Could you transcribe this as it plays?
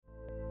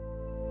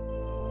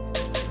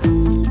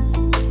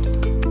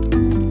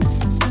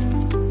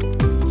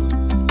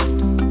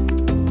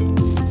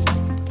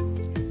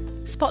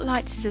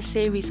Spotlights is a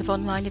series of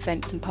online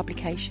events and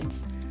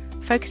publications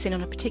focusing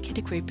on a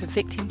particular group of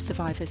victim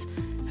survivors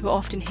who are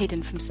often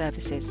hidden from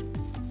services.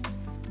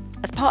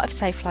 As part of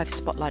Safe Lives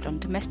Spotlight on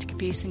domestic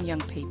abuse and young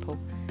people,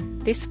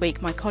 this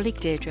week my colleague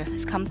Deirdre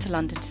has come to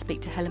London to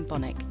speak to Helen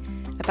Bonnick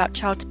about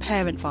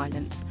child-to-parent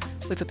violence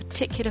with a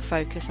particular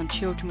focus on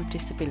children with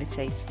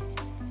disabilities.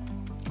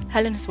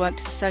 Helen has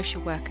worked as a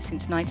social worker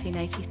since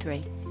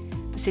 1983,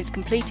 but since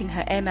completing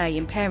her MA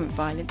in parent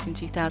violence in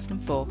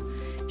 2004,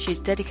 she has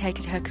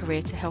dedicated her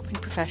career to helping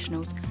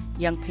professionals,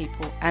 young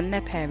people and their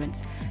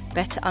parents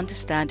better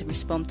understand and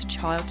respond to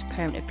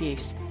child-to-parent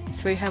abuse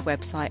through her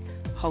website,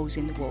 Holes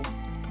in the Wall.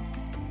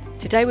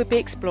 Today we'll be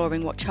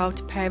exploring what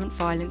child-to-parent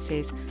violence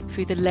is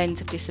through the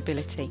lens of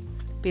disability,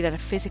 be that a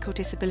physical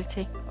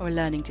disability or a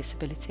learning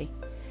disability.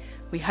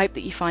 We hope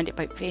that you find it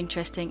both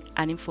interesting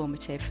and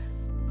informative.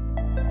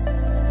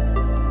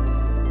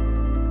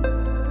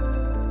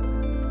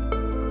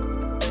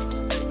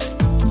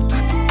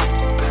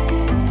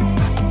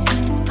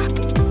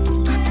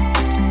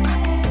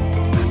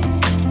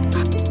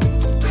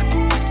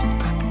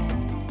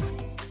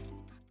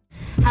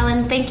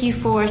 Helen, thank you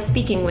for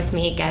speaking with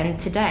me again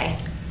today.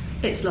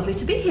 It's lovely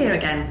to be here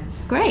again.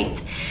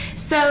 Great.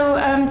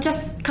 So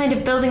just kind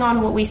of building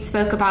on what we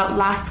spoke about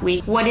last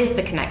week, what is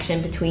the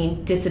connection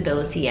between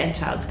disability and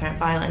child-to-parent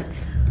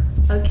violence?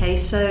 Okay,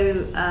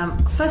 so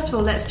first of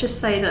all, let's just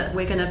say that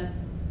we're going to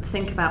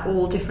think about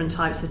all different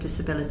types of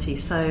disability.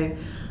 So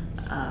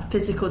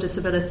physical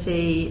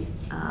disability,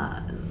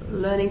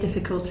 learning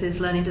difficulties,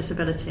 learning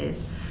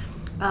disabilities.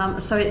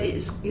 So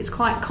it's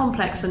quite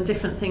complex and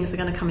different things are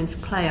going to come into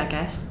play, I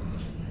guess.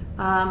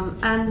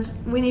 And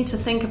we need to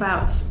think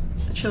about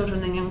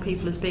children and young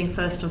people as being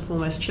first and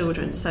foremost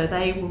children. So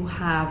they will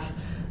have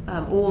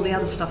all the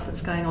other stuff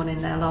that's going on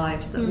in their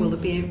lives that will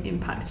be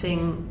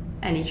impacting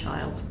any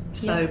child.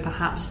 So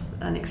perhaps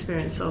an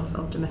experience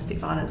of domestic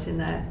violence in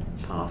their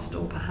past,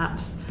 or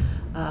perhaps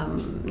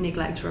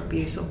neglect or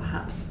abuse, or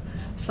perhaps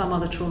some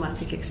other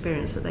traumatic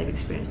experience that they've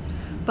experienced.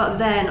 But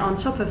then on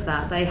top of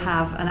that, they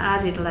have an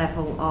added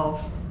level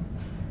of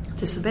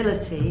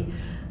disability,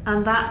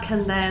 and that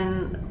can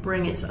then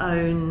bring its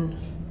own,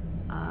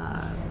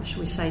 shall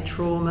we say,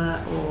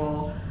 trauma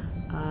or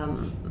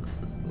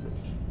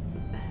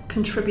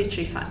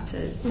contributory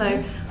factors.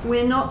 So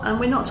we're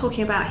not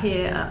talking about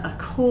here a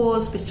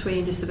cause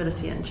between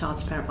disability and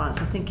child-to-parent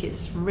violence. I think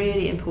it's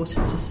really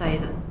important to say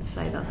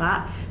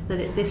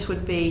that this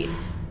would be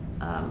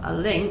a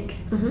link.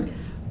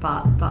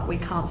 But we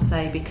can't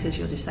say because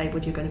you're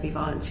disabled you're going to be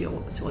violent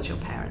towards your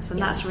parents, and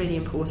that's really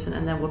important.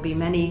 And there will be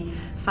many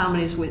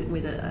families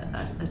with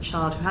a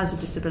child who has a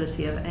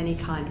disability of any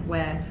kind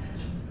where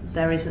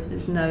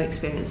there's no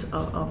experience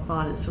of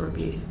violence or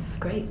abuse.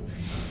 Great.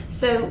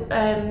 So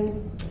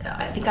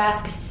I think I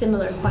asked a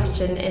similar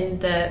question in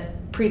the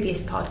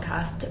previous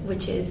podcast,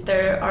 which is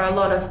there are a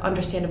lot of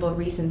understandable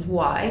reasons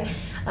why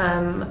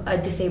a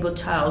disabled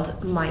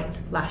child might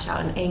lash out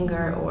in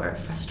anger or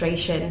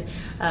frustration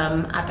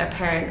at their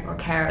parent or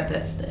carer,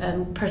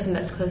 the person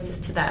that's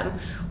closest to them.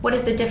 What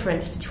is the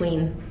difference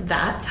between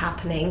that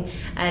happening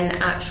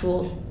and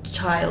actual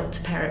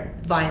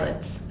child-to-parent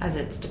violence as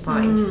it's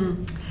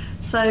defined?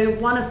 So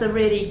one of the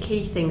really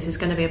key things is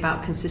going to be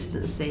about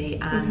consistency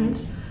and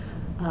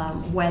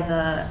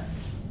whether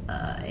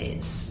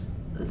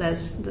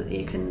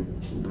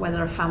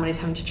whether a family is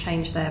having to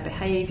change their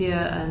behaviour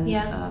and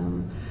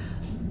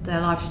their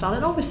lifestyle.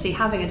 And obviously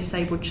having a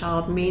disabled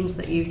child means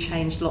that you've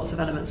changed lots of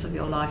elements of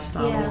your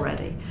lifestyle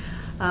already.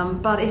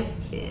 But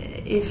if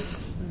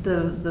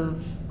the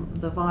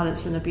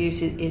violence and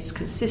abuse is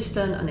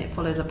consistent and it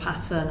follows a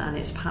pattern and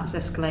it's perhaps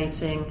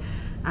escalating,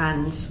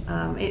 and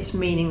it's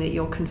meaning that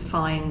you're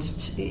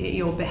confined,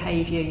 your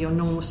behaviour, your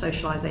normal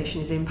socialisation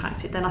is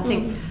impacted, then I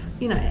think,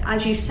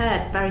 as you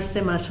said, very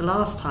similar to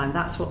last time,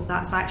 that's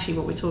actually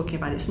what we're talking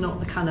about. It's not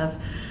the kind of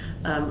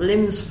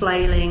limbs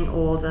flailing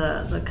or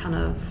the kind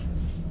of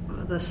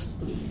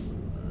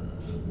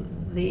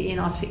the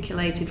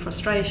inarticulated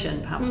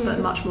frustration, perhaps, but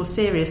much more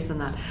serious than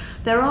that.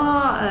 There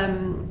are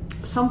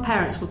some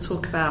parents will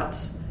talk about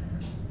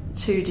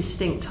two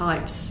distinct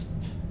types.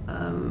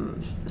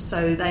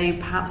 So they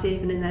perhaps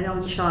even in their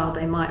own child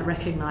they might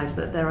recognise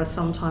that there are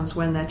some times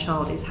when their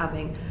child is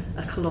having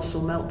a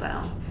colossal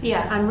meltdown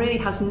and really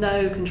has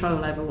no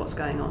control over what's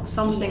going on.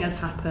 Something has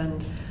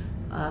happened,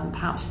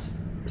 perhaps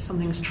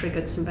something's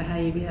triggered some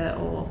behaviour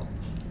or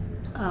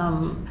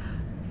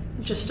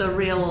just a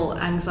real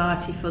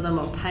anxiety for them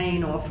or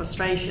pain or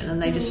frustration,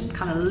 and they just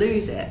kind of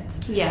lose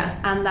it.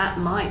 And that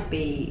might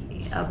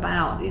be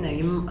about,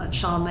 a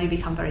child may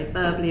become very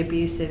verbally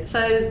abusive.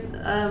 So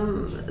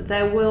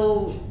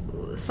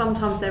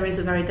sometimes there is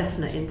a very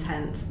definite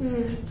intent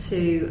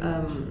to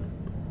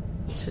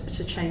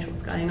change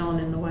what's going on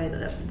in the way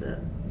that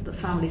the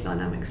family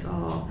dynamics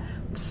are.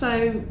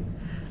 So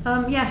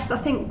yes, I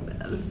think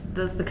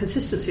the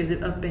consistency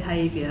of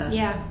behaviour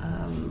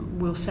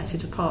will set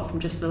it apart from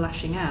just the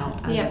lashing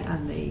out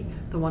and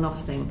the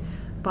one-off thing.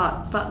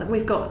 But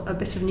we've got a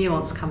bit of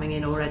nuance coming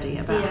in already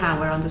about how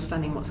we're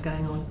understanding what's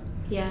going on.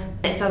 Yeah,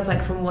 it sounds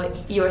like from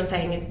what you're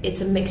saying,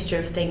 it's a mixture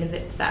of things.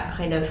 It's that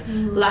kind of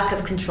lack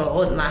of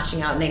control and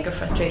lashing out and anger,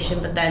 frustration,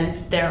 but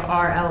then there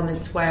are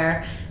elements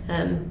where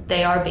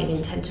they are being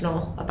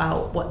intentional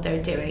about what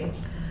they're doing.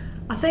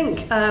 I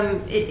think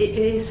it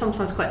is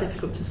sometimes quite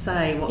difficult to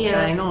say what's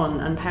going on,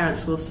 and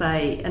parents will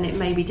say, and it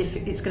may be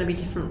it's going to be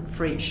different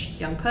for each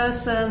young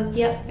person.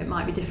 Yep. It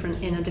might be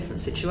different in a different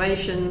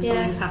situation.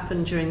 Something's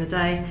happened during the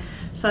day.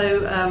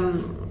 So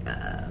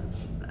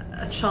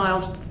a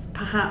child,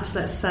 perhaps,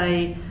 let's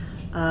say,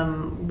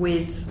 on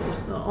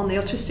the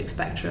autistic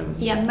spectrum,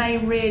 may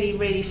really,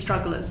 really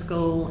struggle at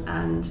school,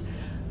 and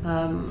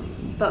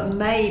but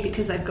may,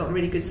 because they've got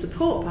really good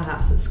support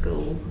perhaps at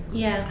school,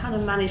 kind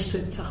of manage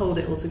to hold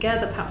it all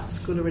together. Perhaps the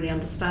school are really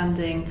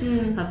understanding,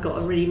 have got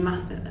a really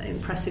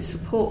impressive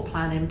support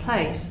plan in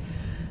place,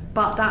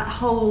 but that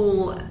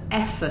whole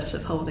effort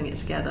of holding it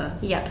together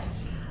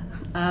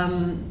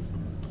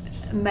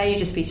may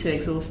just be too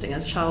exhausting.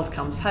 A child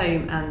comes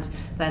home and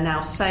they're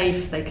now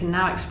safe, they can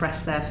now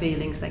express their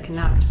feelings, they can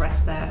now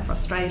express their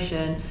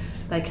frustration,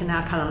 they can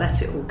now kind of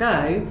let it all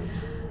go.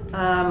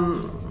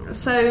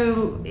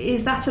 So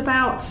is that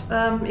about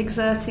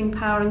exerting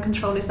power and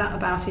control? Is that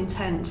about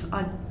intent?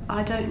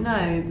 I don't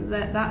know.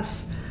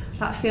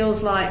 That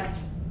feels like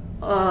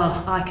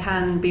I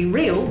can be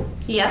real.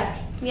 I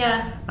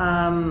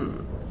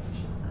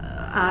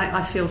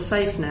feel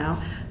safe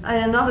now.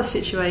 In another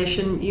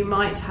situation, you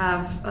might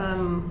have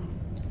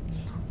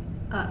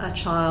a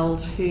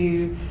child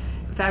who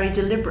very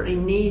deliberately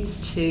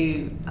needs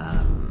to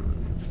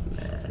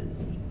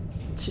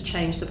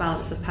change the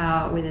balance of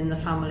power within the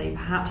family.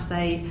 Perhaps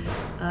they,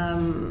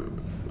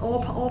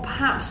 or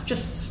perhaps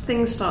just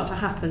things start to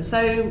happen.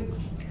 So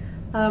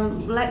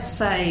let's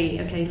say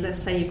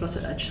you've got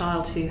a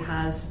child who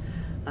has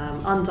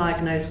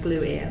undiagnosed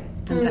blue ear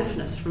and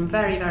deafness from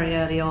very, very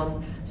early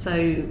on.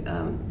 So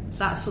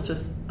that sort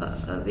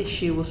of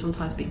issue will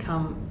sometimes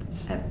become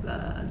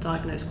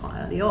diagnosed quite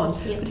early on.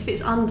 But if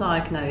it's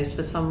undiagnosed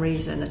for some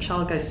reason, a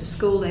child goes to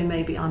school, they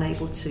may be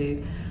unable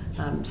to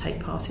take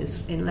part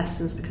in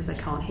lessons because they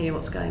can't hear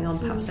what's going on.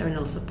 Perhaps they're in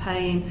a lot of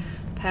pain,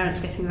 parents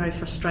getting very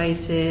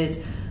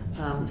frustrated,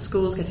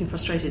 school's getting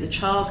frustrated, the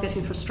child's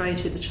getting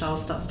frustrated, the child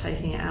starts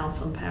taking it out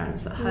on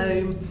parents at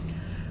home,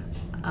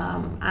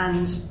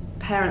 and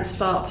parents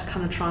start to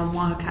kind of try and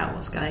work out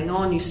what's going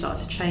on. You start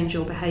to change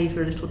your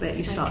behaviour a little bit,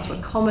 you start to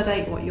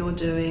accommodate what you're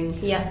doing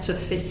to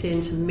fit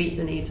in, to meet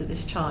the needs of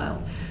this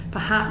child.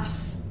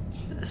 Perhaps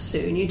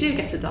soon you do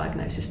get a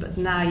diagnosis, but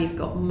now you've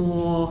got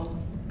more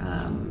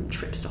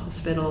trips to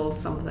hospital.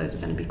 Some of those are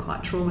going to be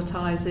quite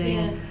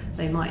traumatising.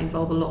 They might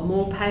involve a lot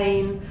more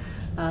pain,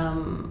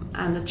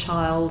 and the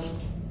child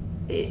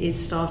is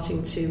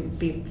starting to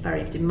be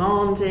very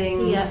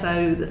demanding,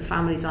 so the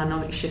family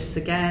dynamic shifts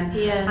again,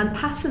 and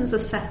patterns are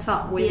set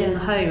up within the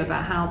home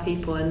about how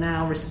people are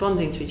now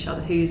responding to each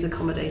other, who's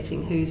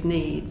accommodating whose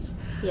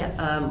needs,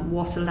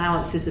 what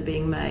allowances are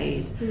being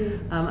made,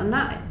 and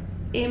that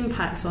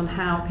impacts on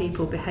how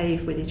people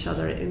behave with each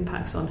other. It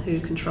impacts on who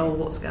control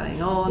what's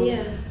going on,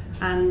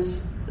 and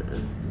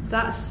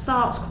that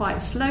starts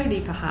quite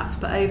slowly perhaps,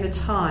 but over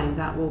time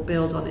that will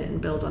build on it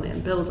and build on it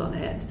and build on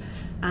it,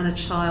 and a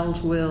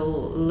child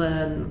will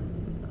learn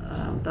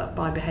that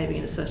by behaving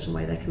in a certain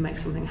way they can make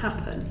something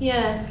happen.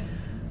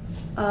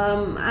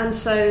 And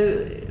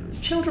so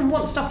children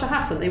want stuff to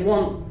happen. They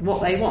want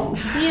what they want.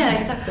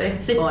 Exactly.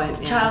 The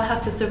child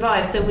has to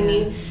survive. So when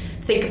you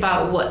think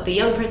about what the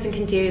young person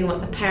can do and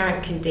what the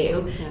parent can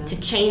do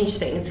to change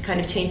things, to kind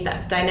of change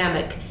that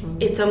dynamic,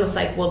 it's almost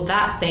like, well,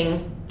 that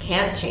thing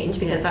can't change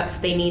because that's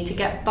what they need to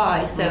get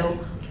by. So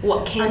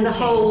what can and the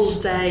change? whole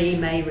day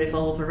may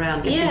revolve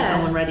around getting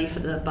someone ready for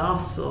the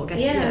bus, or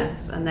getting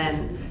and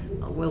then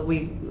will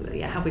we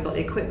have we got the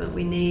equipment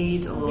we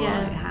need, or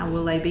how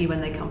will they be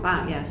when they come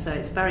back? So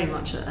it's very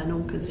much an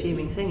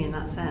all-consuming thing in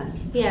that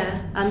sense,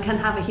 and can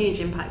have a huge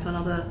impact on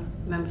other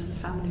members of the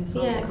family as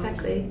well.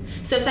 Exactly.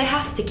 So if they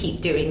have to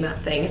keep doing that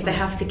thing, if they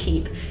have to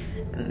keep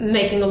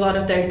making a lot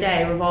of their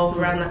day revolve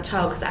around that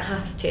child because it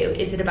has to,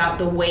 is it about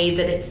the way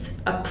that it's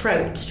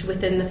approached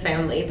within the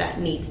family that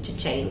needs to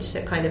change?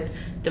 So kind of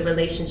the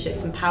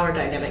relationships and power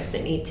dynamics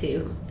that need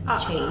to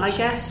change. I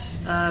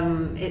guess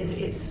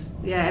it's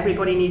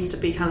everybody needs to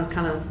be kind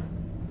of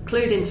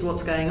clued into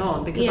what's going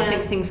on, because I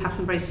think things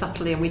happen very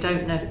subtly and we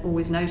don't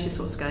always notice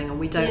what's going on.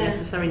 We don't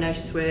necessarily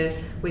notice where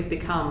we've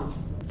become.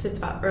 So it's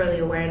about early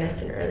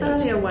awareness and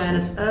early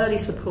awareness, early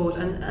support,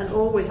 and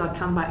always I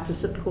come back to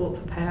support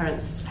for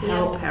parents,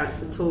 help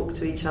parents to talk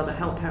to each other,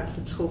 help parents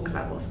to talk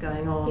about what's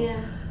going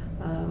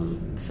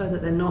on, so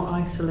that they're not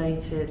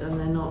isolated and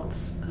they're not.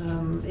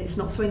 It's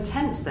not so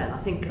intense then. I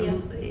think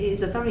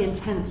it's a very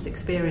intense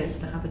experience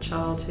to have a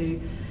child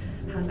who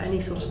has any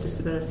sort of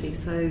disability.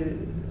 So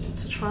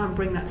to try and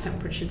bring that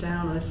temperature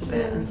down a little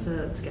bit and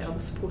to get other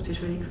support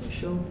is really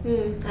crucial.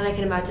 And I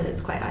can imagine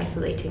it's quite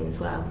isolating as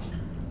well.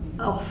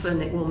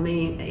 Often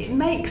it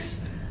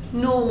makes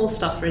normal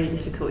stuff really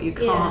difficult. You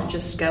can't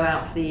just go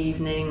out for the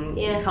evening,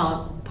 you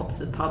can't pop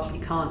to the pub,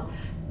 you can't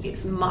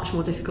it's much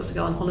more difficult to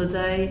go on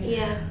holiday.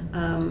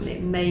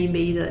 It may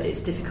be that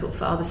it's difficult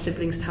for other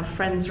siblings to have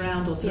friends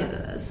around, or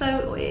to,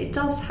 so it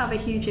does have a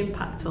huge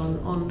impact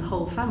on the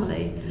whole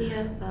family.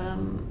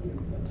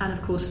 And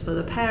of course for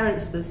the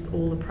parents there's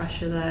all the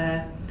pressure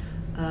there,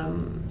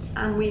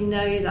 and we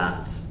know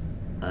that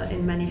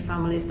in many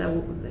families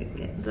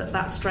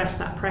that stress,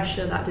 that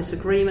pressure, that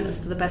disagreement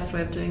as to the best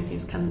way of doing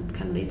things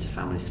can lead to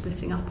families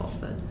splitting up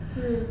often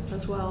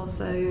as well.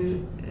 So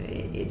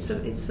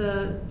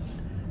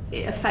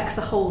it affects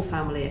the whole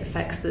family. It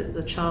affects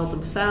the child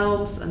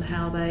themselves and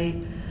how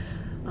they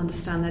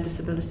understand their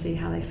disability,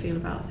 how they feel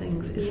about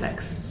things. It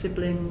affects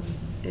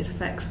siblings. It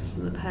affects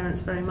the parents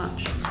very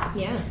much.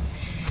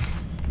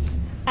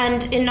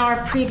 And in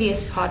our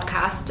previous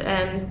podcast,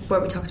 where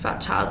we talked about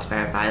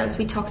child-to-parent violence,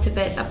 we talked a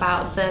bit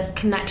about the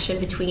connection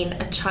between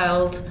a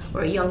child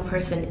or a young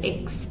person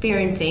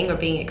experiencing or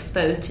being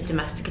exposed to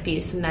domestic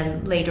abuse and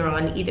then later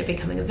on either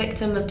becoming a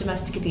victim of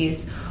domestic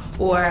abuse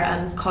or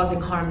causing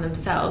harm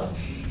themselves.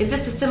 Is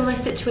this a similar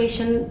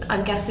situation,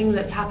 I'm guessing,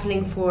 that's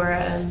happening for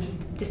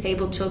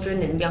disabled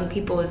children and young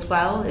people as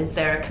well? Is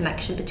there a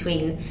connection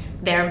between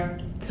their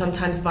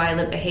sometimes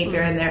violent behaviour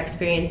and their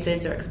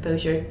experiences or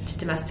exposure to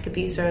domestic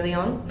abuse early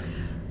on?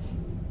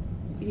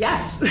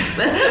 Yes.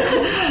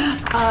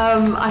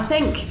 I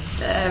think,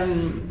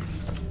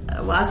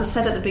 well, as I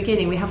said at the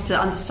beginning, we have to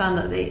understand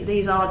that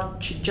these are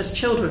just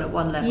children at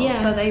one level,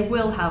 so they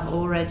will have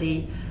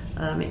already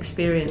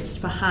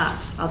experienced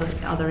perhaps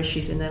other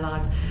issues in their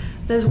lives.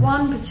 There's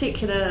one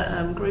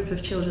particular group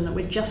of children that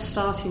we're just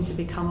starting to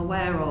become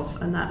aware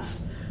of, and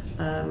that's,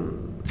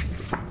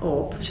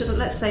 or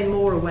let's say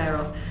more aware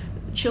of,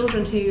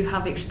 children who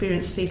have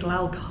experienced fetal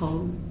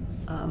alcohol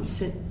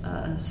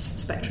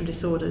spectrum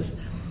disorders.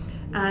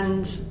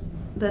 And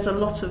there's a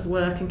lot of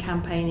work and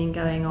campaigning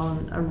going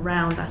on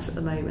around that at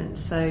the moment.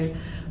 So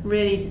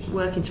really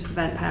working to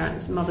prevent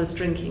mothers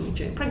drinking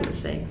during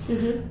pregnancy.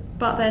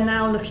 But they're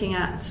now looking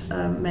at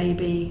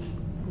maybe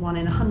 1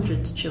 in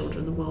 100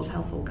 children the World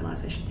Health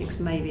Organization thinks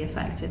may be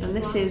affected. And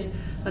this is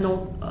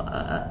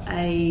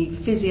a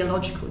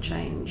physiological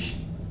change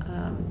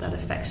that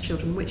affects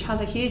children, which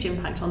has a huge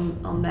impact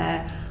on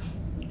their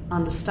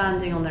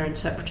understanding, on their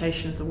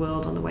interpretation of the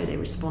world, on the way they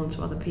respond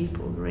to other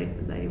people,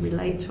 they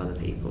relate to other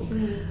people.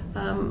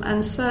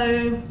 And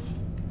so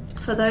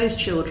for those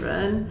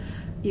children,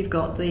 you've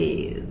got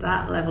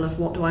that level of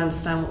what do I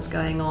understand, what's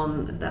going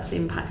on, that's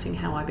impacting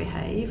how I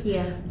behave.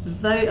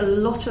 Though a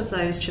lot of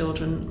those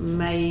children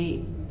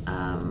may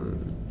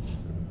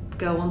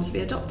go on to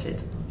be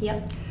adopted.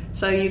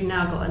 So you've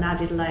now got an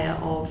added layer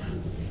of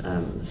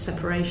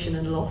separation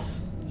and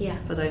loss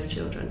for those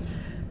children,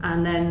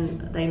 and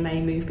then they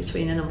may move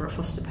between a number of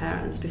foster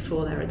parents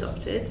before they're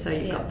adopted, so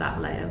you've got that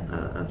layer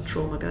of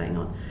trauma going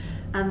on.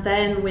 And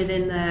then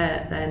within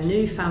their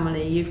new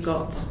family you've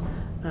got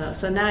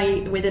so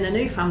now within a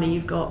new family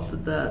you've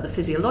got the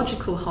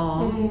physiological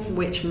harm,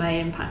 which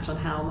may impact on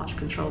how much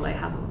control they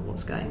have on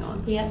what's going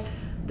on.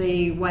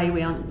 The way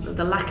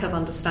the lack of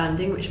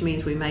understanding, which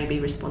means we may be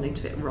responding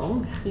to it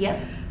wrong.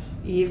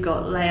 You've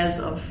got layers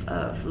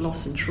of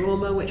loss and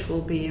trauma, which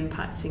will be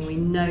impacting, we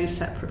know,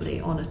 separately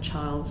on a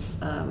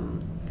child's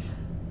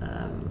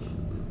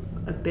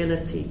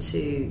ability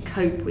to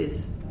cope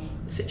with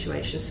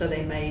situations. So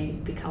they may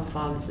become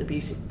violent and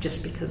abusive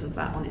just because of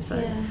that on its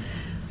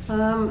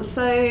own.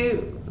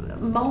 So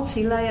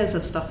multi-layers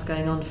of stuff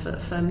going on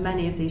for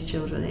many of these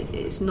children.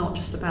 It's not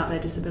just about their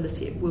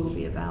disability, it will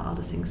be about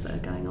other things that are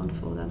going on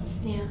for them.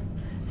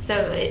 So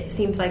it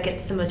seems like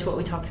it's similar to what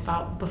we talked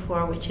about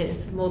before, which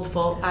is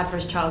multiple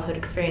adverse childhood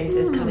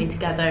experiences coming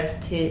together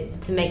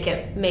to make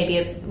it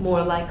maybe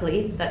more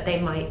likely that they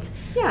might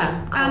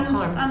cause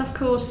harm. And of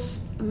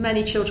course,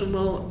 many children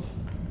will,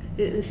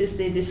 this is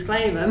the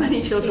disclaimer,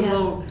 many children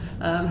will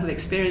have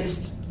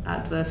experienced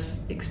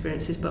adverse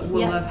experiences, but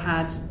will have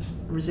had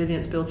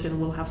resilience built in,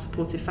 will have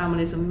supportive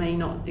families and may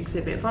not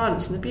exhibit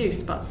violence and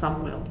abuse, but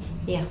some will.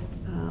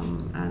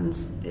 And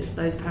it's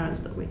those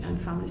parents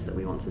and families that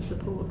we want to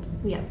support.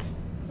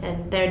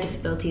 And their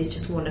disability is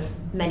just one of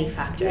many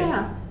factors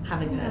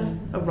having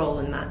a role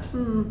in that.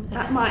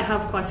 That might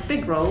have quite a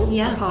big role,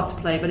 a part to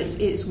play, but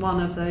it's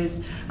one of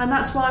those. And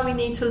that's why we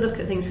need to look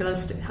at things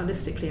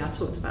holistically. I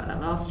talked about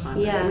that last time.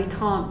 We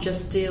can't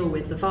just deal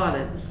with the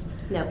violence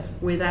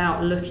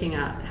without looking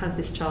at, has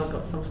this child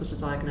got some sort of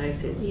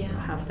diagnosis?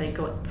 Have they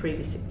got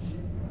previous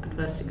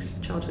adverse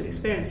childhood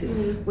experiences?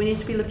 We need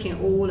to be looking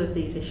at all of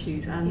these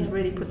issues and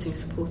really putting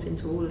support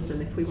into all of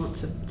them if we want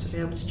to be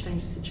able to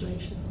change the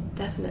situation.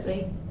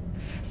 Definitely.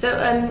 So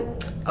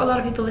a lot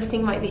of people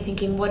listening might be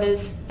thinking, what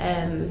does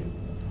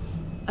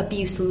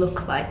abuse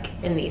look like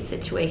in these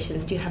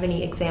situations? Do you have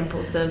any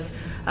examples of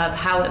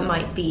how it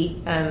might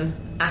be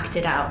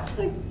acted out?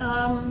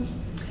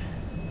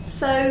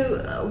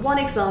 So one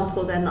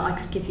example then that I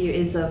could give you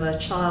is of a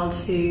child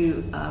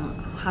who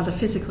had a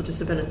physical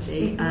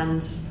disability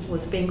and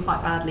was being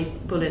quite badly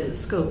bullied at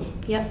school.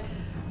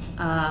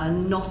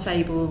 Not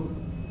able,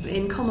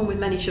 in common with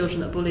many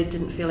children that bullied,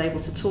 didn't feel able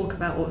to talk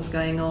about what was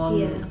going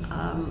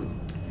on.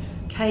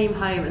 came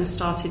home and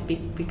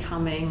started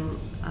becoming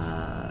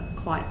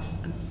quite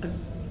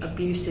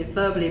abusive,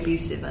 verbally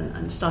abusive,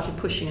 and started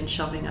pushing and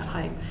shoving at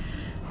home.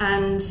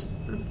 And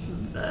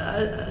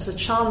as a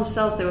child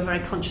themselves, they were very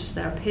conscious of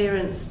their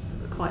appearance,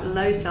 quite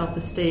low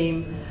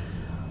self-esteem,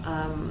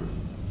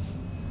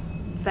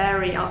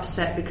 very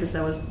upset because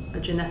there was a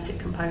genetic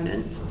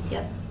component.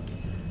 Yep.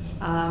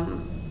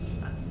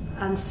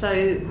 And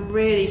so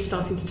really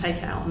starting to take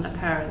it out on their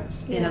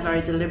parents in a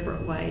very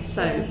deliberate way.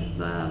 So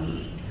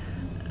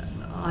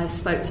I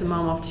spoke to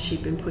Mum after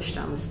she'd been pushed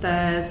down the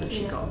stairs and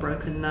she got a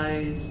broken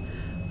nose,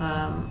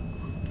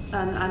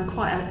 and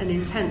quite an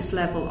intense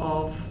level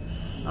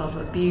of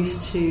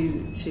abuse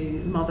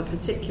to Mother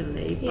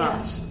particularly,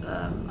 but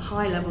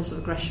high levels of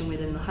aggression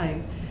within the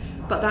home.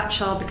 But that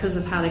child, because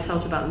of how they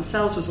felt about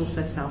themselves, was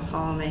also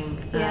self-harming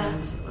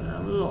and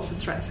lots of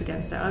threats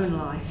against their own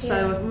life.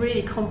 So a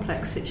really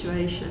complex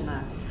situation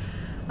there.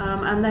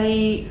 And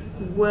they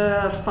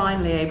were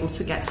finally able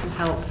to get some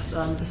help.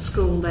 The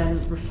school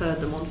then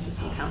referred them on for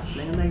some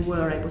counselling, and they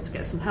were able to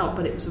get some help,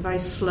 but it was a very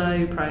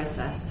slow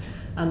process.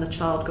 And the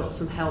child got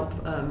some help,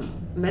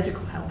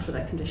 medical help for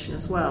their condition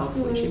as well,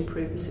 which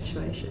improved the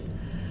situation.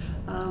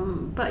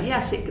 But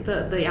yes,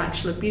 the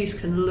actual abuse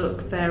can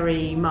look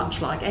very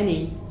much like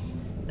any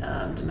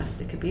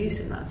domestic abuse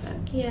in that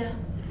sense. Yeah.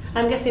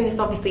 I'm guessing this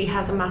obviously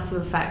has a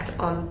massive effect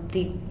on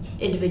the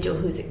individual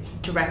who's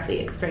directly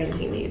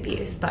experiencing the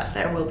abuse, but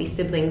there will be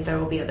siblings, there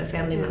will be other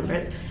family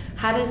members.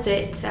 How does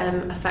it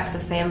affect the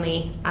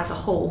family as a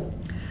whole?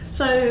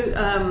 So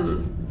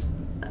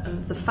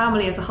the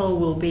family as a whole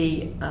will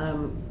be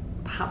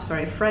perhaps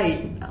very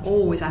afraid,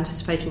 always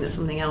anticipating that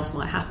something else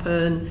might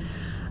happen.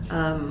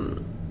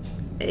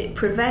 It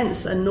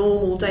prevents a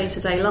normal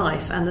day-to-day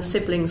life, and the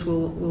siblings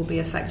will be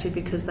affected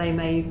because they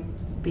may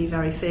be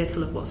very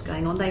fearful of what's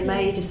going on. They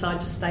may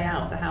decide to stay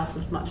out of the house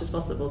as much as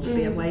possible to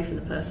be away from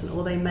the person,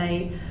 or they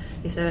may,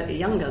 if they're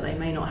younger, they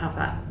may not have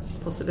that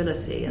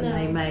possibility, and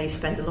they may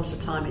spend a lot of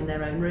time in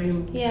their own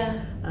room,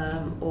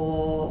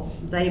 or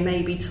they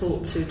may be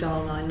taught to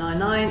dial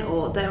 999,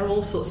 or there are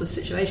all sorts of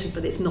situations,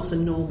 but it's not a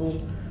normal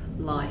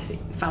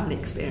family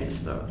experience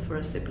for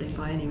a sibling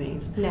by any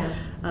means.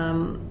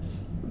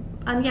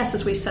 And yes,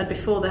 as we said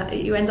before, that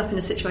you end up in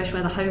a situation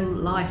where the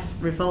home life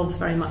revolves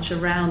very much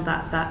around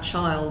that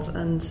child,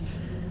 and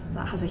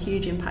that has a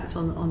huge impact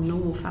on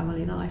normal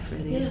family life,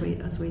 really, as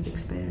we'd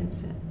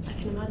experience it. I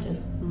can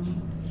imagine.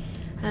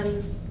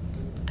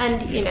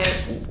 And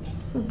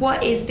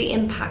what is the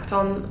impact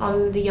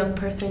on the young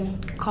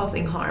person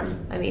causing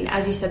harm? I mean,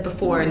 as you said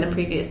before in the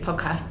previous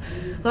podcast,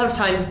 a lot of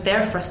times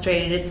they're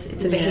frustrated. It's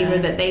a behaviour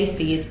that they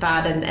see as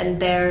bad, and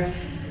they're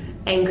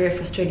angry or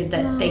frustrated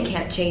that they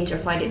can't change or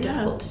find it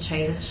difficult to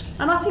change.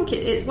 And I think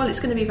it's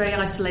going to be very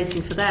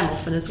isolating for them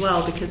often as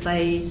well, because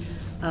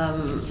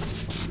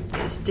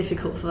it's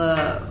difficult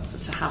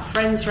to have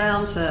friends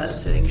around,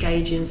 to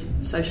engage in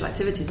social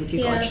activities if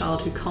you've got a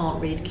child who can't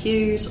read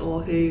cues,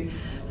 or who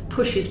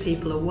pushes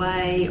people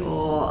away,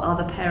 or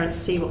other parents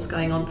see what's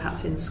going on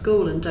perhaps in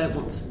school and don't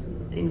want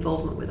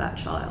involvement with that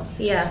child.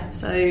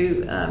 So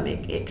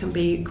it can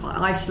be quite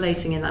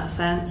isolating in that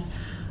sense.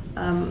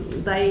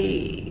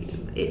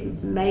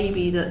 It may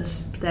be that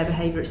their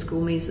behaviour at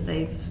school means that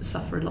they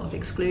suffer a lot of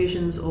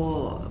exclusions,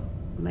 or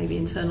maybe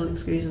internal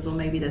exclusions, or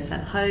maybe they're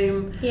sent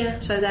home.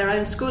 So their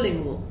own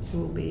schooling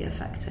will be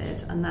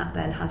affected, and that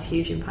then has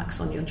huge impacts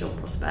on your job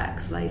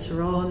prospects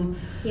later on.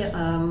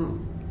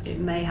 It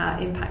may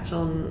have impact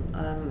on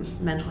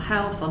mental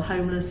health, on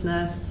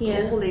homelessness,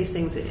 all these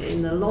things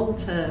in the long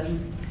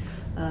term,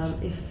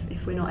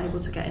 if we're not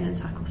able to get in and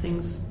tackle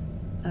things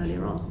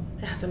earlier on.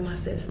 It has a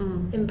massive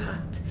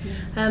impact.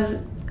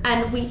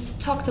 And we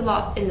talked a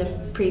lot in the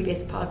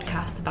previous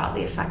podcast about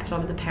the effect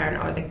on the parent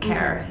or the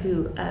carer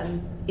who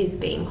is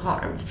being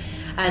harmed.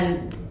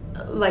 And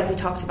like we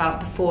talked about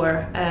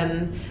before,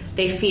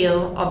 they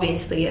feel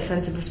obviously a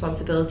sense of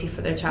responsibility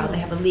for their child. They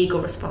have a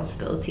legal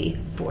responsibility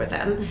for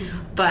them.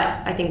 But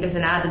I think there's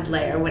an added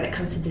layer when it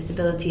comes to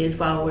disability as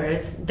well,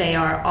 whereas they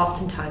are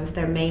oftentimes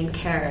their main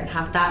carer and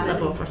have that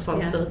level of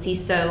responsibility.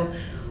 So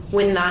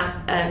when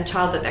that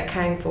child that they're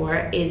caring for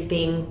is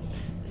being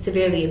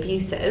severely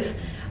abusive,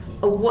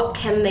 what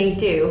can they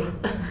do?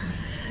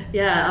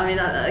 I mean,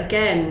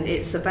 again,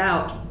 it's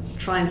about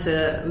trying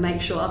to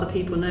make sure other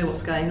people know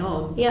what's going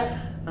on.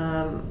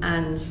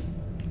 And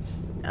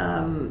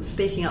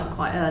speaking up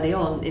quite early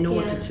on in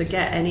order to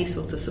get any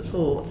sort of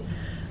support.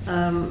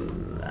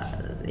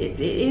 It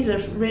is a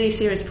really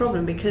serious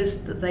problem,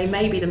 because they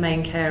may be the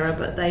main carer,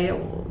 but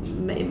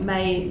it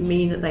may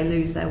mean that they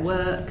lose their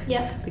work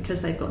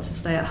because they've got to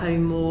stay at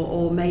home more,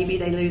 or maybe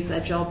they lose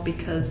their job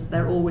because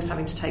they're always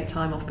having to take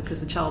time off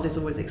because the child is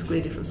always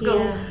excluded from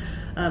school,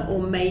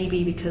 or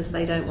maybe because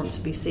they don't want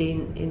to be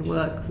seen in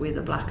work with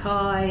a black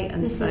eye,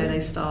 and so they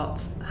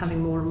start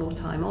having more and more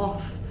time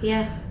off.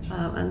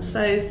 And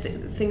so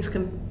things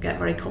can get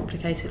very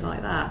complicated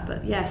like that.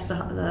 But yes,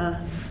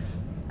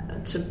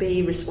 to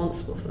be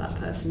responsible for that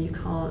person, you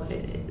can't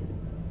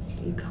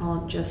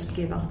just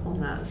give up on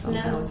that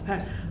somehow as a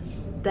parent.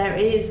 There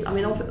is, I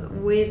mean,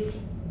 with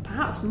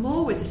perhaps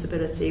more with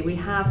disability, we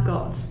have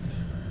got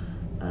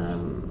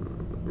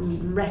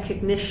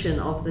recognition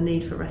of the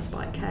need for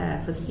respite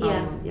care for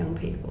some young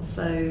people.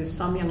 So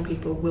some young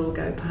people will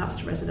go perhaps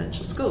to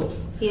residential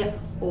schools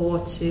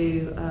or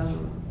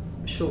to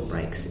short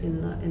breaks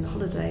in the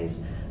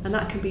holidays, and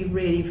that can be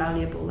really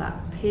valuable, that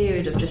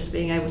period of just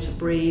being able to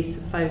breathe, to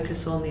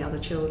focus on the other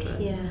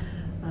children.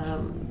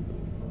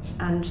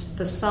 And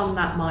for some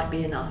that might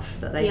be enough,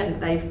 that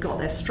they've got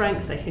their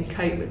strength, they can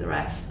cope with the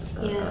rest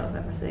of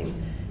everything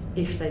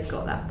if they've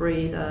got that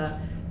breather,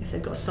 if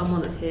they've got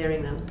someone that's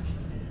hearing them.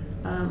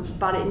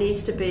 But it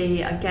needs to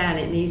be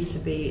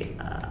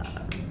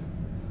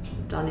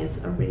done in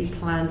a really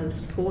planned and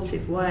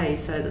supportive way,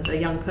 so that the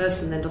young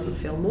person then doesn't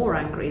feel more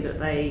angry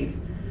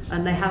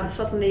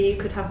suddenly you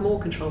could have more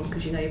control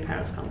because you know your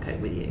parents can't cope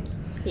with you.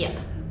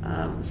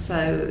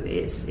 So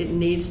it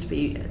needs to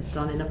be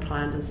done in a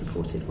planned and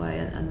supportive way,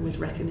 and with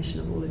recognition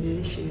of all of the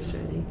issues,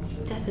 really.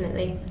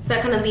 Definitely. So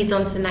that kind of leads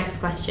on to the next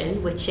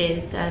question, which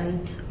is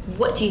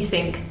what do you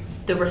think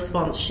the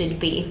response should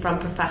be from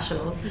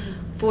professionals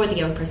for the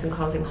young person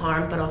causing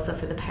harm, but also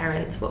for the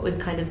parents? What would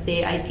kind of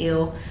the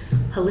ideal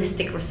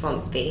holistic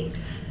response be?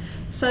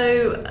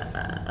 So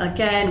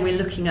again, we're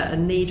looking at a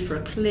need for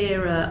a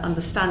clearer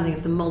understanding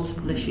of the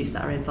multiple issues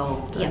that are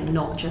involved, and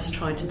not just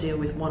trying to deal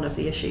with one of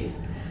the issues.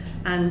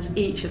 And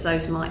each of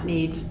those might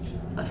need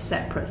a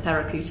separate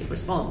therapeutic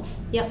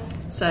response.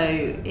 So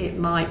it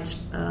might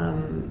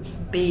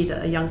be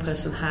that a young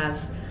person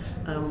has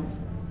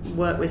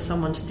work with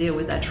someone to deal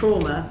with their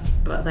trauma,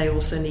 but they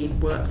also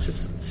need work to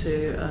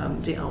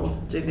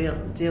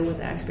deal with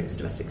their experience of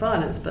domestic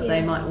violence. But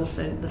they might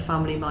also, the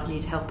family might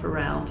need help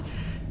around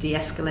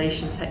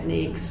de-escalation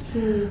techniques,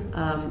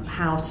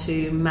 how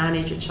to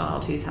manage a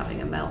child who's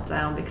having a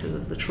meltdown because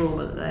of the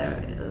trauma,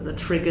 the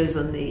triggers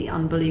and the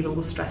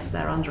unbelievable stress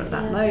they're under at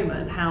that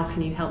moment. How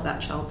can you help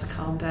that child to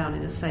calm down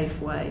in a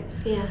safe way,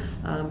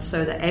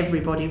 so that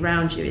everybody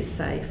around you is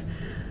safe?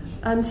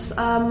 And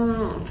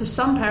for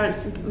some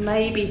parents,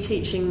 maybe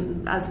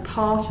teaching as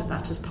part of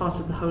that, as part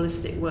of the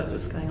holistic work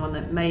that's going on,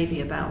 that may be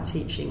about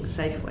teaching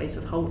safe ways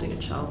of holding a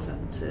child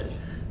to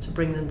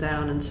bring them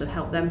down and to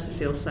help them to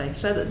feel safe,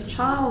 so that the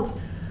child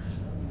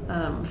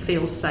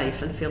feels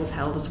safe and feels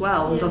held as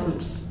well, and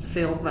doesn't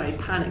feel very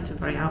panicked and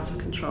very out of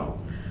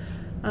control.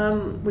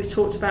 We've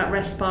talked about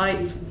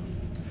respite.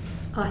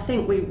 I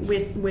think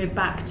we're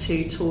back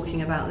to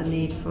talking about the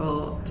need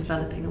for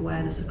developing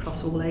awareness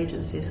across all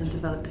agencies and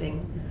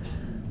developing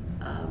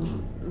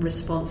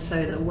response,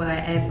 so that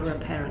wherever a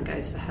parent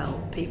goes for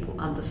help, people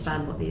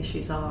understand what the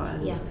issues are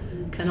and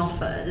can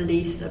offer at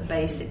least a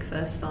basic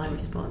first line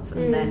response,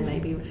 and then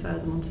maybe refer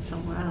them on to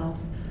somewhere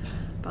else.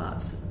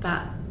 But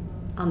that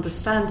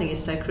understanding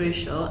is so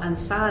crucial, and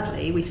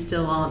sadly we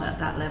still aren't at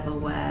that level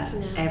where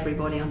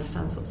everybody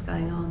understands what's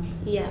going on.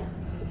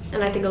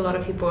 And I think a lot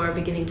of people are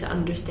beginning to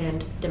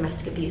understand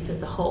domestic abuse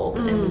as a whole,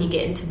 but then when you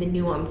get into the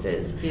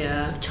nuances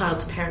of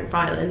child-to-parent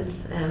violence...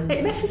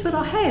 it messes with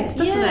our heads,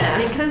 doesn't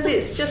it? Because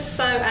it's just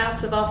so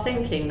out of our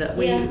thinking that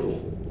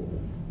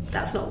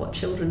that's not what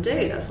children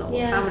do, that's not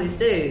what families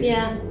do.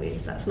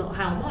 That's not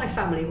how my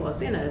family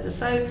was, you know.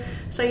 So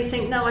you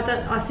think, no,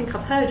 I think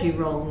I've heard you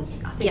wrong.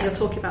 I think you're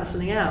talking about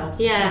something else.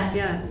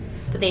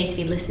 But they need to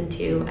be listened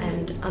to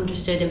and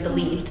understood and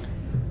believed,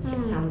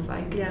 it sounds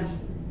like.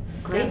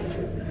 Great.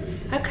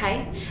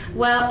 Okay,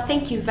 well,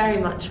 thank you very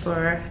much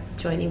for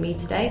joining me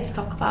today to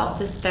talk about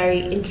this very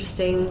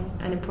interesting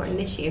and important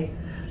issue.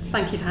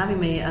 Thank you for having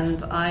me,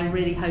 and I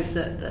really hope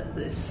that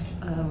this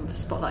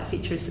Spotlight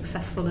feature is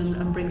successful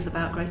and brings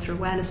about greater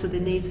awareness of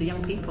the needs of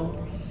young people.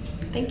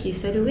 Thank you,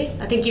 so do we.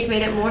 I think you've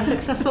made it more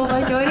successful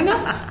by joining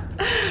us.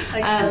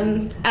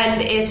 And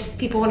if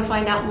people want to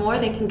find out more,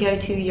 they can go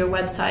to your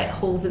website,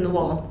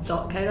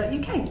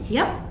 holesinthewall.co.uk.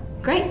 Yep,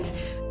 great.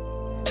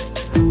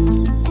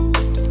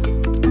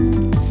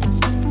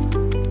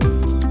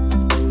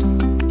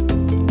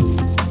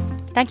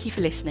 Thank you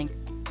for listening.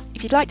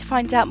 If you'd like to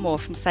find out more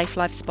from Safe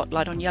Lives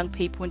Spotlight on young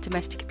people and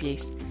domestic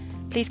abuse,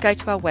 please go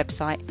to our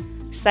website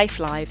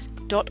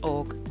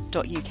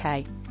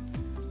safelives.org.uk,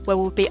 where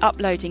we'll be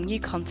uploading new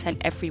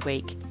content every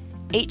week,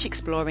 each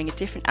exploring a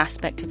different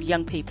aspect of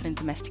young people and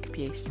domestic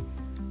abuse.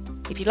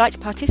 If you'd like to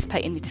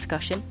participate in the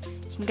discussion,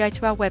 you can go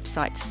to our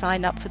website to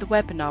sign up for the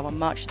webinar on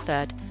March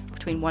 3rd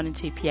between 1 and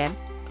 2 p.m,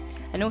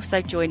 and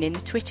also join in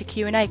the Twitter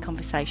Q&A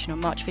conversation on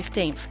March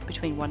 15th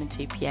between 1 and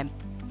 2 p.m.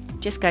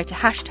 Just go to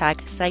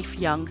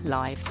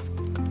 #SafeYoungLives.